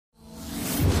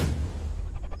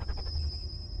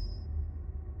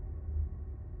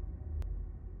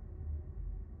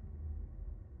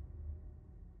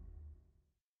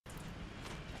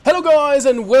Hello guys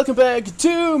and welcome back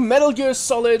to Metal Gear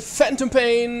Solid Phantom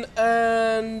Pain,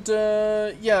 and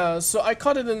yeah, so I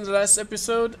caught it in the last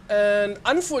episode and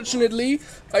unfortunately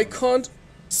I can't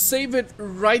save it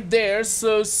right there,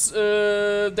 so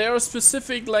there are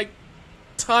specific like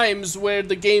times where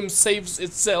the game saves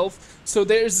itself, so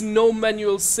there is no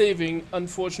manual saving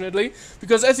unfortunately,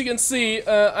 because as you can see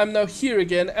I'm now here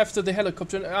again after the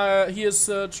helicopter, and he is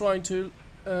trying to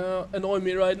annoy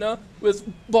me right now with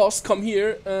boss come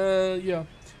here. Yeah,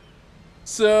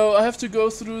 so I have to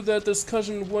go through that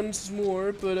discussion once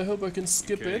more, but I hope I can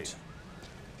skip it.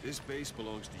 This base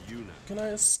belongs to you now. Can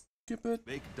I skip it?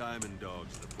 Make Diamond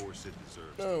Dogs the force it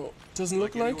deserves. No, doesn't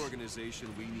look like. Any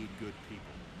organization, we need good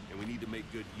people, and we need to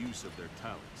make good use of their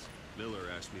talents. Miller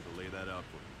asked me to lay that out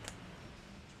for you.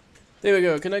 There we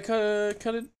go. Can I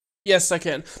cut it? Yes, I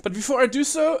can. But before I do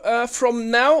so, from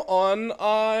now on,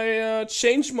 I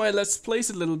changed my Let's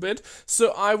Plays a little bit.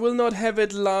 So I will not have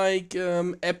it like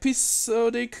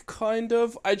episodic, kind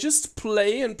of. I just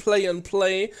play and play and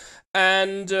play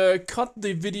and cut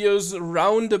the videos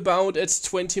round about at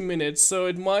 20 minutes. So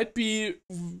it might be,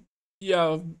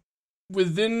 yeah,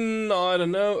 within, I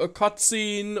don't know, a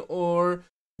cutscene or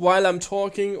while I'm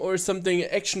talking or something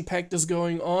action-packed is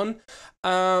going on.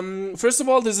 First of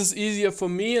all, this is easier for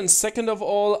me, and second of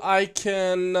all, I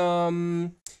can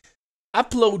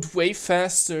upload way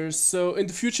faster, so in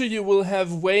the future you will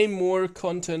have way more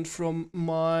content from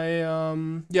my,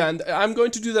 yeah, and I'm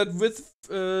going to do that with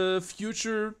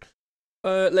future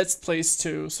Let's Plays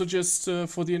too, so just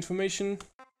for the information,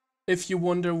 if you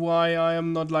wonder why I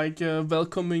am not like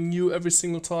welcoming you every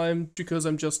single time, because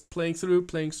I'm just playing through.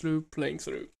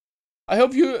 I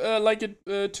hope you like it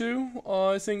too.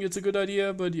 I think it's a good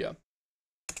idea, but yeah.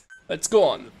 Let's go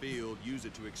on. In the field, use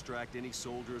it to extract any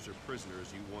soldiers or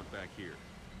prisoners you want back here.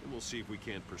 And we'll see if we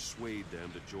can't persuade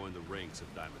them to join the ranks of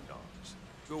Diamond Dogs.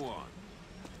 Go on.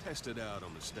 Test it out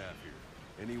on the staff here.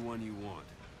 Anyone you want.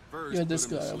 First, yeah, this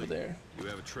guy over there. You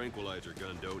have a tranquilizer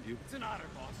gun, don't you? It's an honor,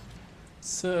 boss.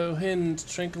 So, hint,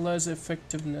 tranquilizer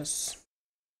effectiveness.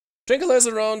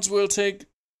 Tranquilizer rounds will take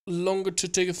longer to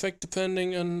take effect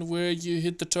depending on where you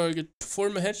hit the target.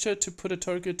 Perform a headshot to put a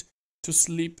target to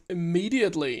sleep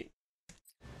immediately.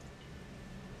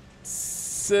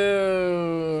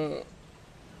 So,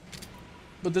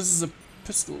 but this is a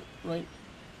pistol, right?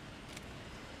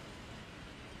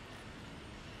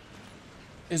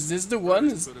 Is this the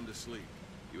one? Put him to sleep.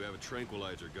 You have a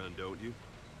tranquilizer gun, don't you?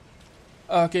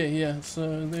 Okay, yeah.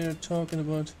 So they're talking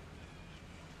about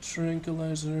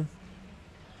tranquilizer.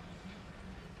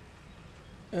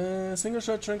 Single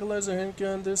shot tranquilizer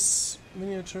handgun. This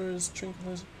miniature is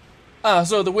tranquilizer. Ah,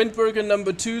 so the Windburger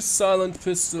 #2 silent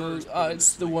pistol. Ah,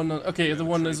 it's the one. Okay, the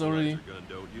one is already.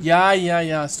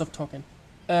 Yeah. Stop talking.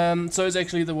 So it's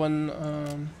actually the one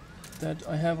that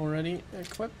I have already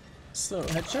equipped. So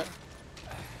headshot.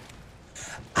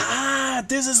 Ah,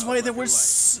 this is why they were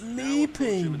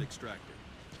sleeping.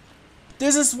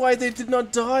 This is why they did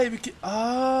not die.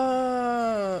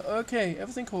 Okay,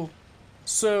 everything cool.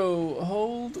 So,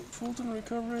 hold, Fulton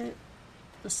recovery,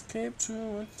 escape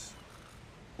to,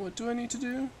 what do I need to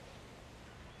do?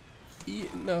 E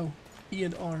and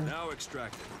R. Now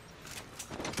extract it.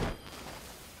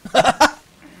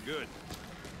 Good.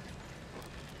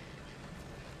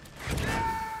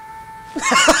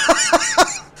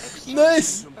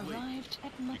 Nice!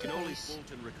 You can only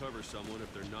Fulton recover someone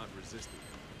if they're not resistant.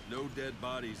 No dead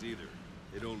bodies either.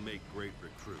 They don't make great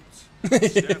recruits. The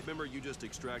staff member you just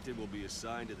extracted will be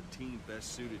assigned to the team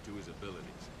best suited to his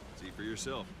abilities. See for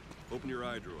yourself. Open your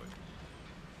iDroid.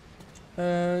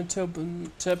 Tap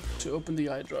to open the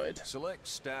iDroid. Select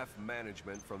staff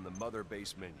management from the mother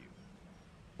base menu.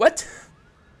 What?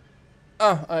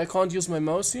 Ah, I can't use my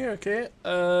mouse here, okay.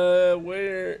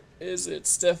 Where is it?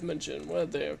 Staff management. Well,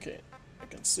 there, okay. I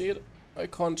can see it. I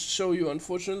can't show you,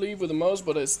 unfortunately, with a mouse,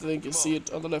 but I think you see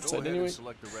it on the left side anyway.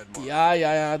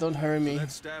 Yeah, don't hurry me. So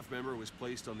that staff member was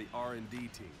placed on the R&D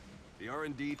team. The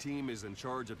R&D team is in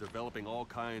charge of developing all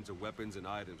kinds of weapons and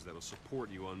items that will support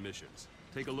you on missions.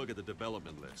 Take a look at the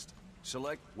development list.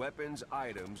 Select weapons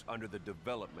items under the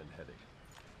development heading.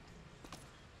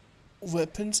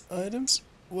 Weapons items?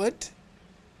 What?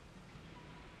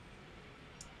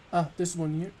 Ah, this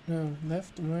one here. No,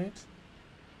 left and right.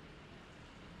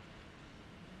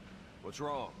 What's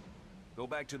wrong? Go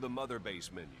back to the mother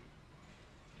base menu.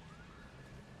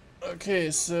 Okay,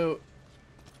 so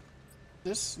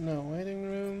this, no, waiting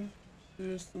room,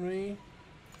 2, 3,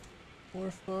 4,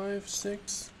 5,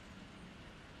 6.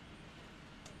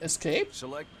 Escape?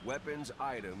 Select weapons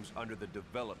items under the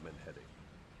development heading.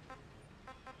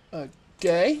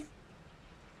 Okay.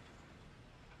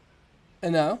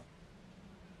 And now?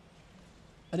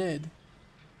 I did.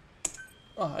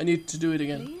 Oh, I need to do it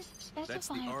again. Please That's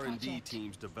specify the a R&D project.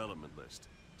 team's development list.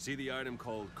 See the item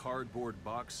called cardboard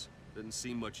box? Didn't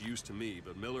seem much use to me,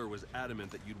 but Miller was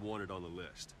adamant that you'd want it on the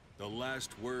list. The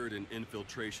last word in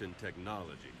infiltration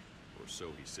technology, or so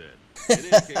he said. In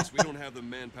any case, we don't have the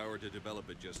manpower to develop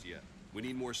it just yet. We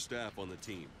need more staff on the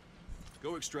team.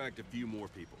 Go extract a few more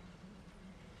people.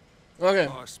 Okay.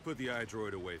 Boss, put the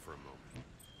iDroid away for a moment.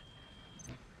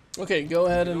 Okay, go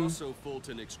ahead You can and... also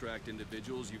Fulton extract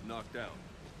individuals you've knocked out.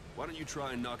 Why don't you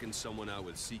try knocking someone out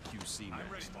with CQC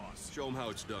next? Show them how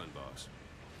it's done, boss.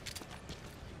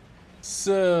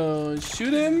 So,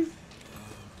 shoot him.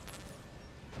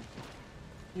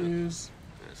 Use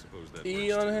I suppose that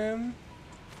E works on too. him.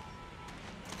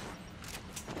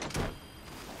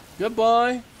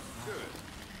 Goodbye.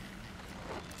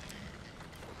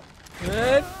 Good.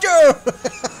 And go!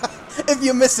 If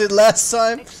you missed it last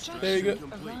time. There you go.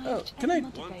 Complete. Oh, can I...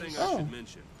 One thing I Oh. should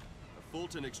mention. A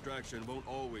Fulton extraction won't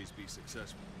always be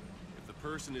successful. If the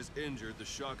person is injured, the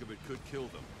shock of it could kill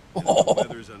them. And if the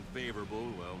weather's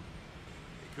unfavorable, well,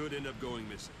 it could end up going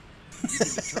missing. You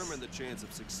can determine the chance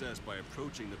of success by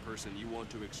approaching the person you want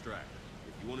to extract.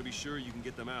 If you want to be sure you can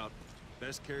get them out,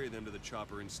 best carry them to the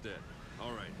chopper instead.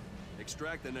 All right,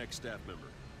 extract the next staff member.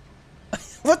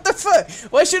 What the fuck?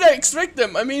 Why should I extract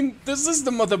them? I mean, this is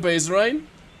the mother base, right?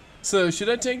 So, should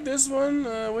I take this one?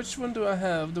 Which one do I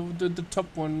have? The top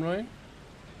one, right?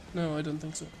 No, I don't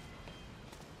think so.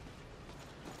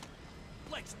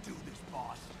 Let's do this,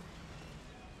 boss.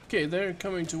 Okay, they're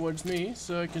coming towards me,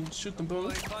 so I can shoot them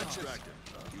both. Extract him.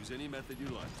 Use any method you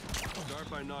like. Start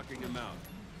by knocking him out,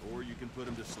 or you can put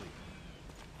him to sleep.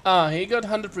 Ah, he got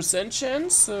 100%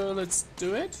 chance, so let's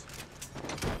do it.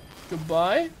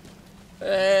 Goodbye.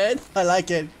 And I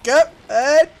like it. Go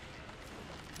and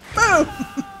boom.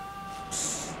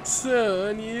 So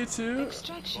I need to.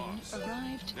 Extraction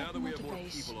arrived Now at that we have mother more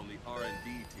base. people on the R&D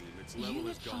team, its level Unit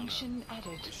has gone up. function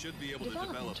added. It should be able to develop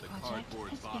Development the project cardboard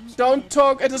has box. been Don't added.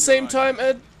 talk at the same time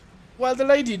while the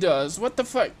lady does. What the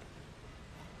fuck?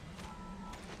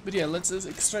 But yeah, let's just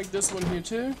extract this one here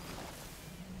too.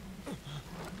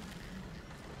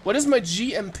 What is my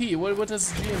GMP? What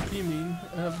does GMP mean?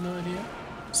 I have no idea.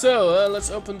 So let's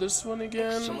open this one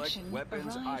again. Select Section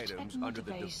weapons arrived items at under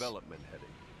the mother base. development heading.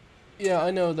 Yeah,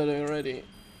 I know that already.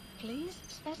 Please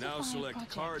specify Now a select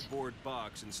project. cardboard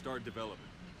box and start development.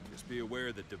 Just be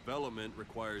aware that development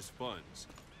requires funds.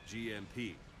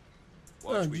 GMP.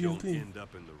 Watch we don't GMP. end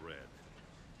up in the red.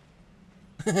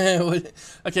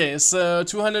 Okay, so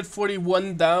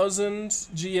 241,000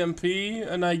 GMP,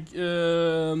 and I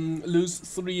lose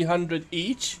 300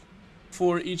 each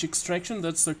for each extraction.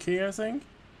 That's okay, I think.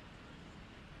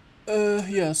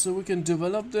 Yeah, so we can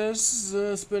develop this,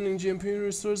 spending GMP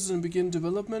resources and begin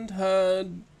development.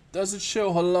 Does it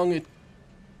show how long it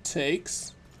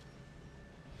takes?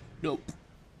 Nope.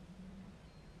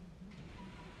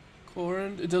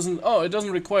 Current, it doesn't. Oh, it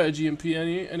doesn't require GMP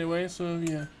anyway. So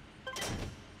yeah.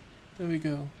 There we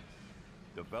go.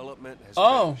 Development has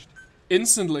Oh, finished.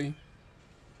 instantly.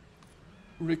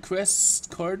 Request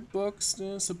card box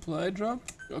supply drop.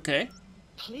 Okay.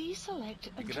 Please select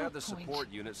a You can drop have the point.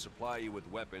 support unit supply you with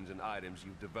weapons and items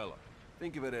you've developed.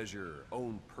 Think of it as your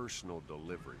own personal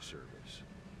delivery service.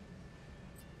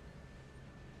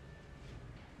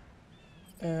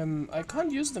 I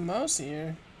can't use the mouse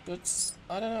here. That's,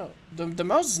 I don't know. The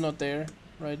mouse is not there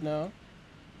right now.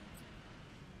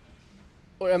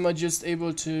 Or am I just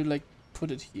able to like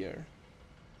put it here?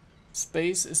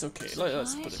 Space is okay.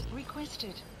 Let's put Supplies it.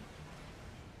 requested.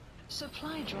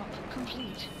 Supply drop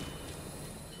complete.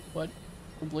 What?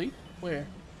 Complete? Where?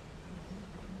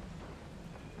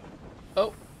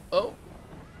 Oh, oh.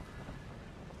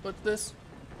 What's this?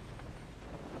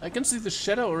 I can see the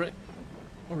shadow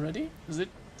already. Is it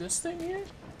this thing here?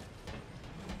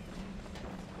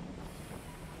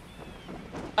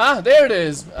 Ah, there it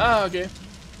is. Ah, okay.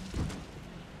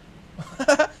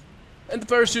 And the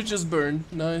parachute just burned.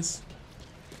 Nice.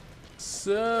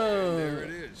 So. There it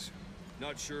is.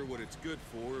 Not sure what it's good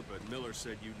for, but Miller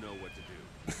said you know what to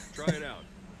do. Try it out.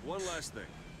 One last thing.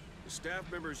 The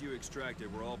staff members you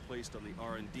extracted were all placed on the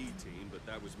R&D team, but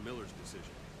that was Miller's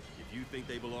decision. If you think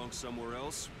they belong somewhere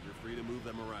else, you're free to move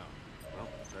them around. Well,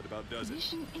 that about does it.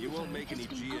 Mission You won't info make any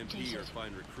has been GMP or updated.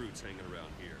 find recruits hanging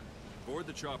around here. Board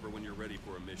the chopper when you're ready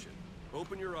for a mission.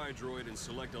 Open your iDroid and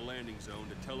select a landing zone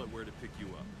to tell it where to pick you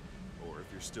up. Or if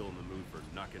you're still in the mood for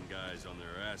knocking guys on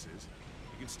their asses,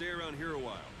 you can stay around here a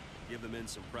while. Give the men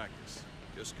some practice.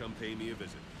 Just come pay me a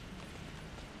visit.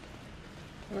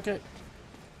 Okay.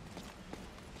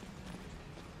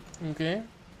 Okay.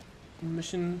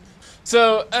 mission.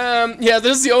 So, yeah,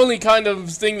 this is the only kind of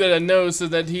thing that I know, so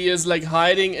that he is like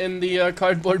hiding in the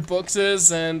cardboard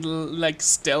boxes and like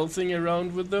stealthing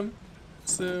around with them.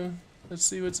 So, let's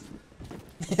see what's...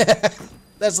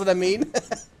 That's what I mean.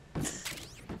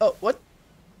 Oh, what?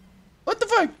 What the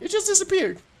fuck? It just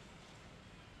disappeared.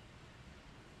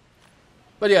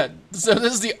 But yeah, so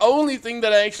this is the only thing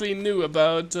that I actually knew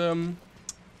about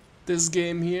this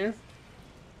game here.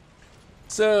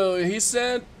 So, he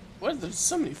said... What? There's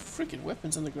so many freaking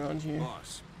weapons on the ground here.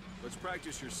 Boss, let's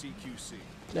practice your CQC.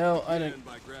 No, I don't... Begin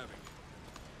by grabbing.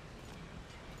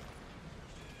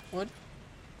 What?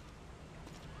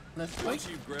 Left click? Once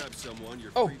you've grabbed someone,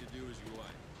 you're Oh. free to do as you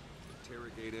like.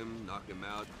 Interrogate him, knock him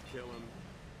out, kill him.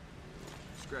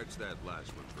 Scratch that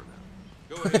last one for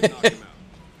now. Go ahead and knock him out.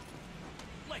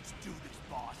 Let's do this,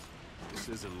 boss. This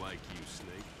isn't like you,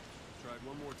 Snake. Try it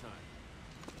one more time.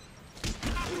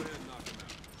 Go ahead and knock him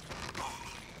out.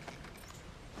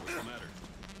 What's the matter?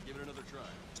 Give it another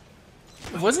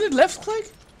try. Wasn't it left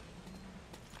click?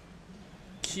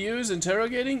 Q is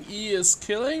interrogating, E is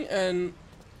killing, and...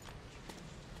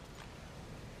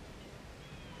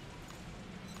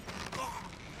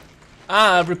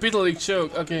 Ah, repeatedly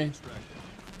choke, okay.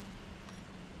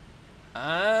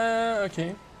 Ah,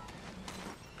 okay.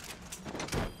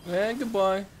 And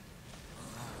goodbye.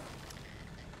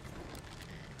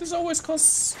 This always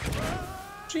costs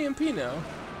GMP now.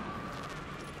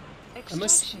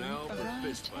 Extraction Now for arrived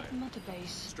fist fight. at Mother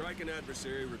Base. Strike an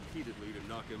adversary repeatedly to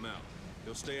knock him out.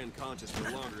 He'll stay unconscious for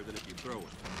longer than if you throw him.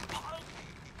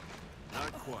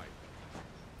 Not quite.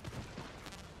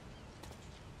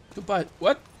 Goodbye.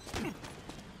 What?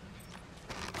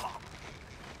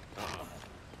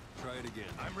 Try it again.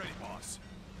 I'm ready, boss.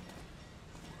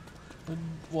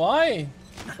 Why?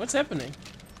 What's happening?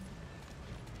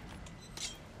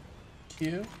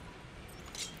 Q.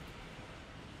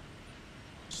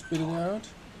 Spit it out.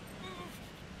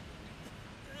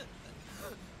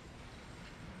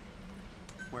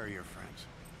 Where are your friends?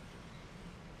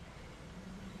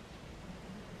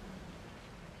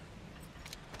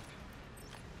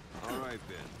 All right,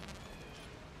 then.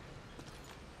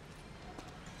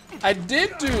 I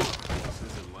did do... This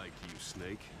isn't like you,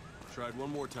 Snake. Try it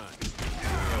one more time.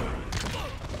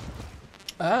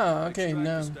 Ah, okay, Extract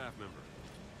no. the staff member.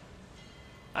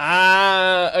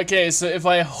 Ah, okay, so if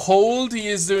I hold, he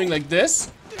is doing like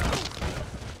this?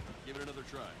 Give it another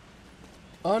try.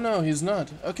 Oh no, he's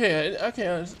not. Okay,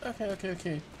 okay.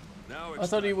 Now I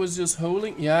thought he was just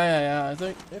holding. Yeah, I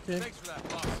think. Okay. Thanks for that,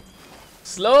 boss.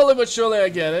 Slowly but surely I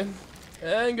get it.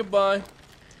 And goodbye.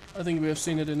 I think we have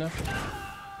seen it enough.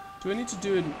 Do I need to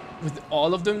do it with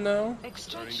all of them now? Starting to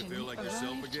Extraction feel like yourself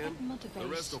arrived again? at Mother The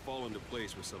rest Base. will fall into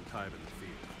place with some time in the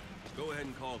field. Go ahead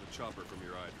and call the chopper from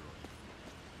your eye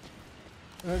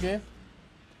droid. Okay.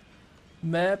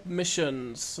 Map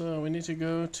missions. So we need to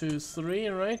go to 3,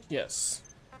 right? Yes.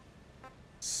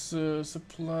 So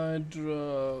supply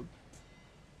drop.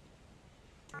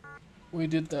 We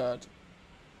did that.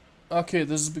 Okay,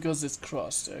 this is because it's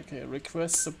crossed. Okay,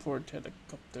 request support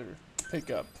helicopter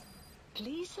pickup.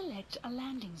 Please select a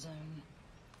landing zone.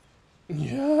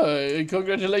 Yeah,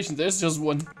 congratulations. There's just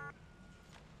one.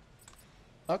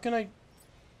 How can I?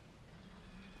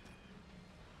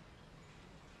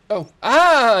 Oh,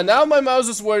 now my mouse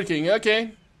is working.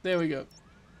 Okay, there we go.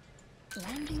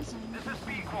 Landing zone. This is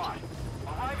B-Quad.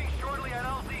 Arriving shortly at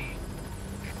LZ.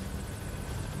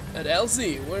 At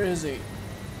LZ, where is he?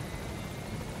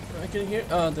 I can hear.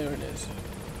 Oh, there it is.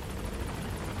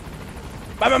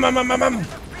 Bam, bam, bam, bam, bam.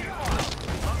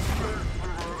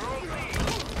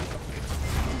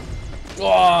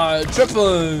 Oh,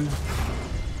 triple.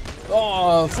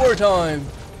 Oh, 4 time.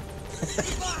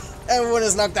 Everyone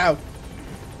is knocked out.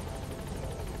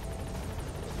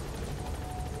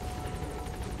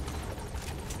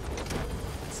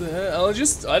 So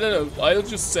I don't know, I'll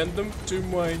just send them to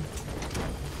my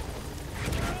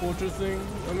quarter thing.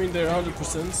 I mean, they're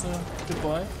 100%, so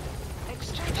goodbye.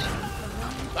 Extraction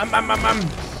arrived. Bam.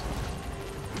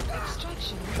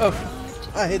 Extraction Oh, arrived.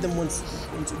 I hit them once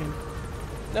again.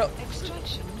 No.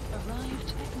 Extraction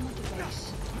arrived at Mother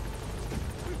Base.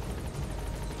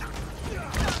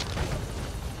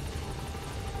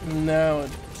 Now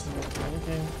it's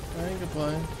okay. Bye,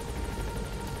 goodbye.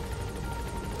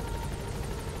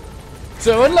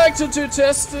 So I'd like to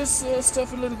test this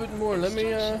stuff a little bit more. Let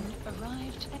me Extraction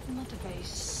arrived at Mother Base.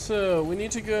 So we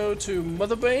need to go to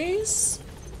Mother Base,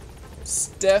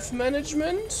 staff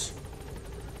management.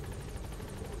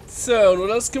 So what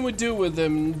else can we do with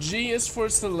them? G is for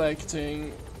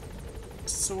selecting.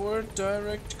 Sword,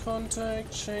 direct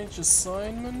contact, change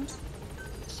assignment,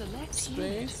 Select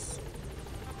unit. space,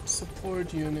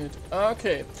 Support unit.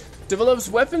 Okay. Develops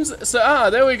weapons. So,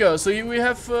 there we go. So we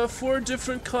have 4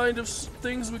 different kind of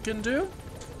things we can do.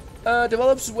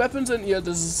 Develops weapons, and yeah,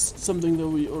 this is something that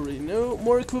we already know.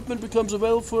 More equipment becomes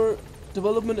available for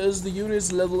development as the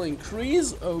unit's level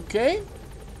increase. Okay.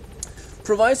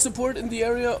 Provides support in the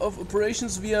area of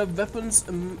operations via weapons,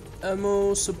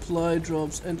 ammo, supply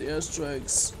drops, and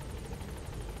airstrikes.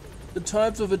 The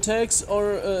types of attacks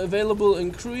are available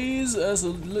increase as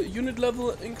the unit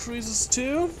level increases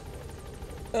too.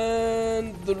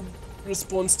 And the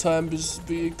response time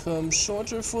becomes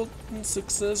shorter for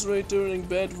success rate during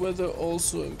bad weather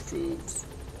also improves.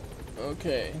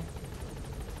 Okay.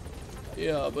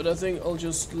 Yeah, but I think I'll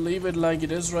just leave it like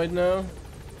it is right now.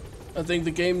 I think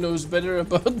the game knows better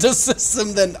about the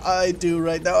system than I do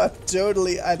right now. I'm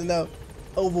totally, I don't know,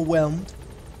 overwhelmed.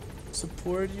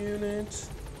 Support unit.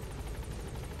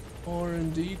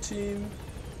 R&D team.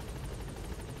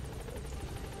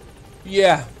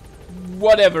 Yeah,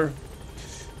 whatever.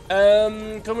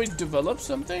 Can we develop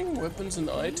something? Weapons and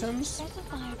items?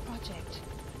 Specify project.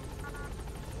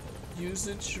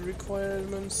 Usage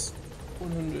requirements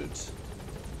 100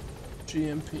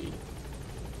 GMP.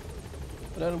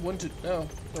 But I don't want it. No,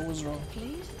 that was wrong.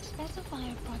 Please specify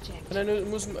a project. And I know it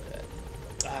was.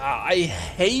 I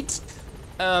hate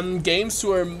games who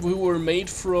were made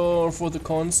for the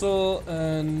console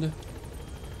and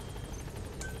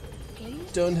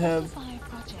Please don't have. specify a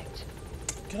project.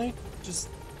 Can I just?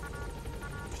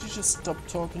 Could you just stop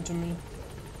talking to me?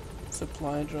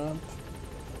 Supply drop.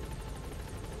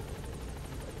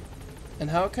 And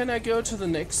how can I go to the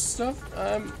next stuff?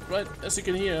 Right, as you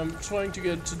can hear, I'm trying to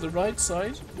get to the right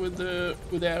side with the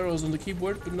arrows on the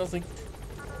keyboard, but nothing.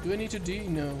 Do I need to D?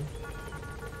 No.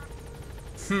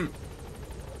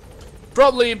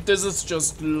 Probably this is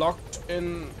just locked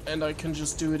in, and I can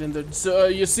just do it in the. So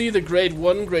you see the grade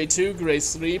 1, grade 2, grade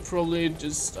 3. Probably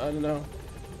just I don't know.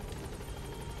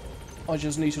 I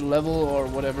just need to level or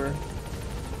whatever.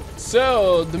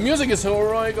 So the music is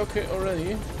heroic, okay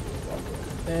already.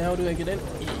 How do I get in?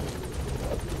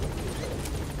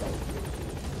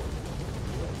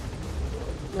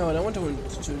 No, I don't want to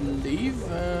leave.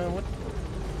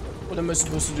 What am I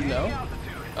supposed to do now?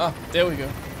 Ah, there we go.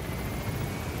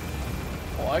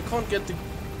 Oh, I can't get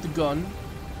the gun.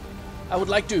 I would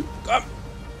like to. Come.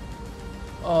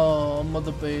 Oh,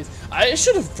 mother base. I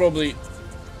should have probably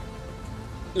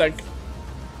like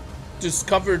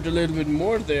discovered a little bit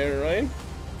more there, right?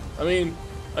 I mean.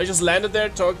 I just landed there,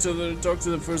 talked to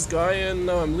the first guy, and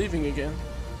now I'm leaving again.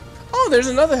 Oh, there's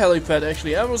another helipad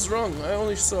actually. I was wrong. I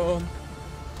only saw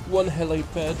one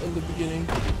helipad in the beginning.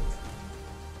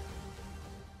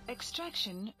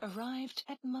 Extraction arrived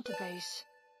at Mother Base.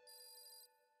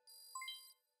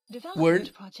 Word.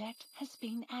 Development project has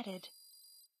been added.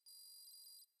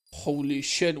 Holy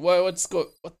shit! What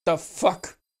the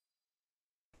fuck?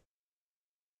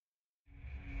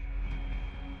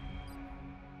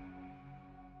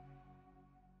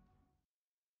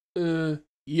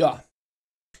 Yeah.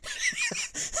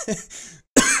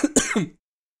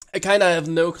 I kinda have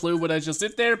no clue what I just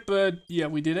did there, but yeah,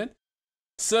 we did it.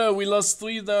 So, we lost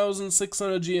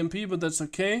 3,600 GMP, but that's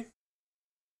okay.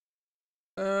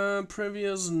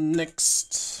 Previous,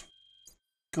 next.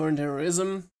 Current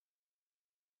heroism.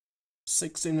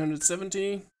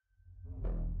 1670.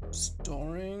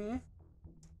 Storing.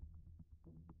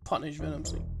 Punish Venom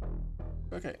Sleep.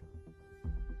 Okay.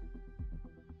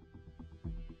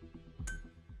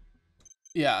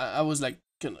 Yeah, I was like,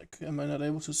 am I not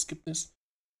able to skip this?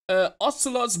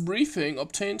 Ocelot's briefing,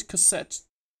 obtained cassette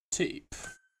tape.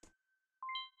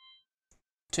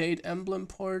 Obtained emblem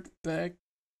part, back,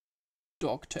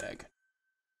 dog tag.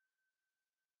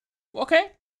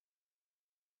 Okay.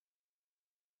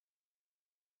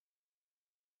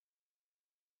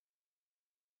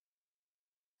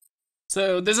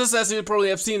 So this is, as you probably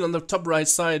have seen on the top right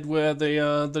side, where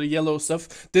the yellow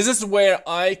stuff. This is where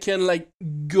I can like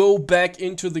go back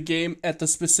into the game at the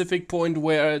specific point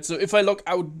where. So if I log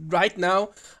out right now,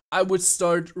 I would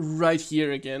start right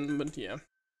here again. But yeah.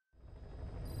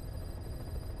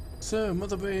 So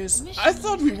Mother Base. I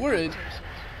thought we were it.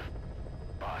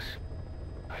 Boss,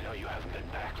 I know you haven't been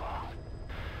back long,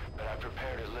 but I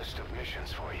prepared a list of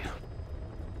missions for you.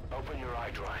 Open your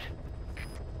iDroid.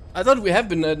 I thought we have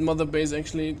been at Mother Base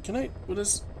actually. Can I? What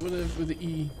is with the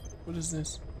E? What is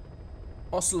this?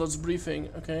 Ocelot's briefing.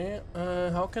 Okay.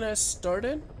 How can I start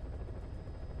it?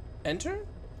 Enter?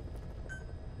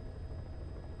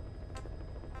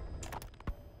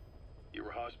 You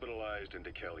were hospitalized in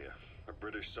Dekelia, a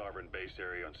British sovereign base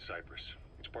area on Cyprus.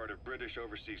 It's part of British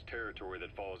overseas territory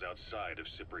that falls outside of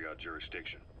Cypriot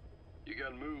jurisdiction. You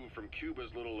got moved from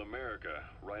Cuba's Little America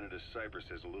right into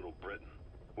Cyprus's Little Britain.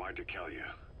 Why'd they kill you?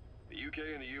 The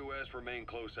UK and the US remain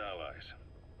close allies.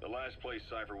 The last place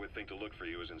Cypher would think to look for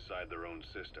you is inside their own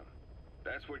system.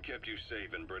 That's what kept you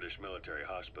safe in British military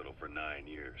hospital for 9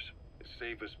 years. The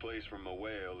safest place from a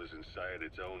whale is inside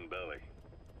its own belly.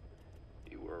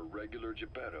 You were a regular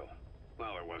Geppetto.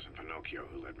 Well, it wasn't Pinocchio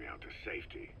who led me out to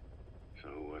safety. So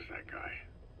who was that guy?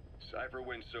 Cypher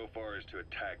went so far as to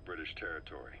attack British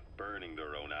territory, burning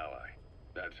their own ally.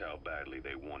 That's how badly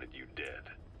they wanted you dead.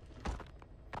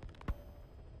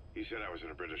 He said I was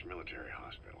in a British military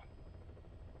hospital.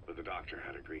 But the doctor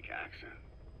had a Greek accent.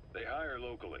 They hire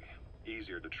locally.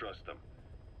 Easier to trust them.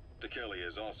 Tekeli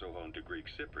is also home to Greek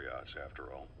Cypriots,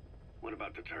 after all. What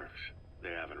about the Turks?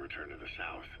 They haven't returned to the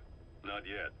south. Not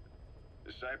yet.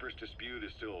 The Cyprus dispute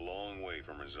is still a long way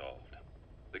from resolved.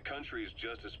 The country is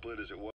just as split as it was